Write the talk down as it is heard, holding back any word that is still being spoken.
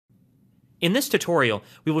In this tutorial,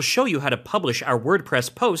 we will show you how to publish our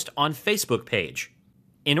WordPress post on Facebook page.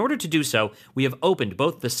 In order to do so, we have opened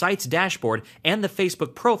both the site's dashboard and the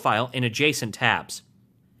Facebook profile in adjacent tabs.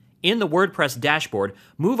 In the WordPress dashboard,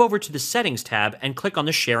 move over to the Settings tab and click on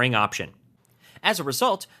the Sharing option. As a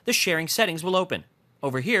result, the sharing settings will open.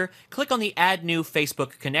 Over here, click on the Add New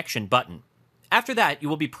Facebook Connection button. After that, you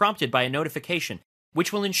will be prompted by a notification,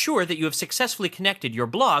 which will ensure that you have successfully connected your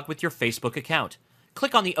blog with your Facebook account.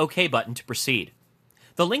 Click on the OK button to proceed.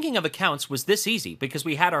 The linking of accounts was this easy because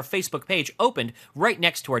we had our Facebook page opened right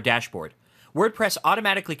next to our dashboard. WordPress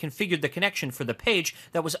automatically configured the connection for the page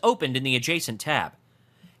that was opened in the adjacent tab.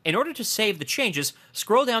 In order to save the changes,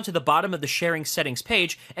 scroll down to the bottom of the Sharing Settings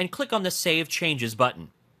page and click on the Save Changes button.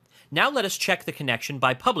 Now let us check the connection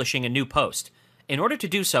by publishing a new post. In order to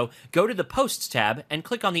do so, go to the Posts tab and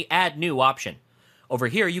click on the Add New option. Over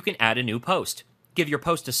here, you can add a new post. Give your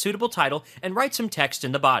post a suitable title and write some text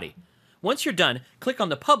in the body. Once you're done, click on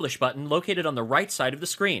the Publish button located on the right side of the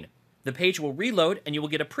screen. The page will reload and you will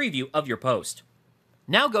get a preview of your post.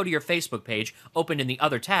 Now go to your Facebook page, opened in the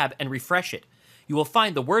other tab, and refresh it. You will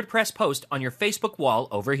find the WordPress post on your Facebook wall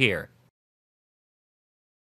over here.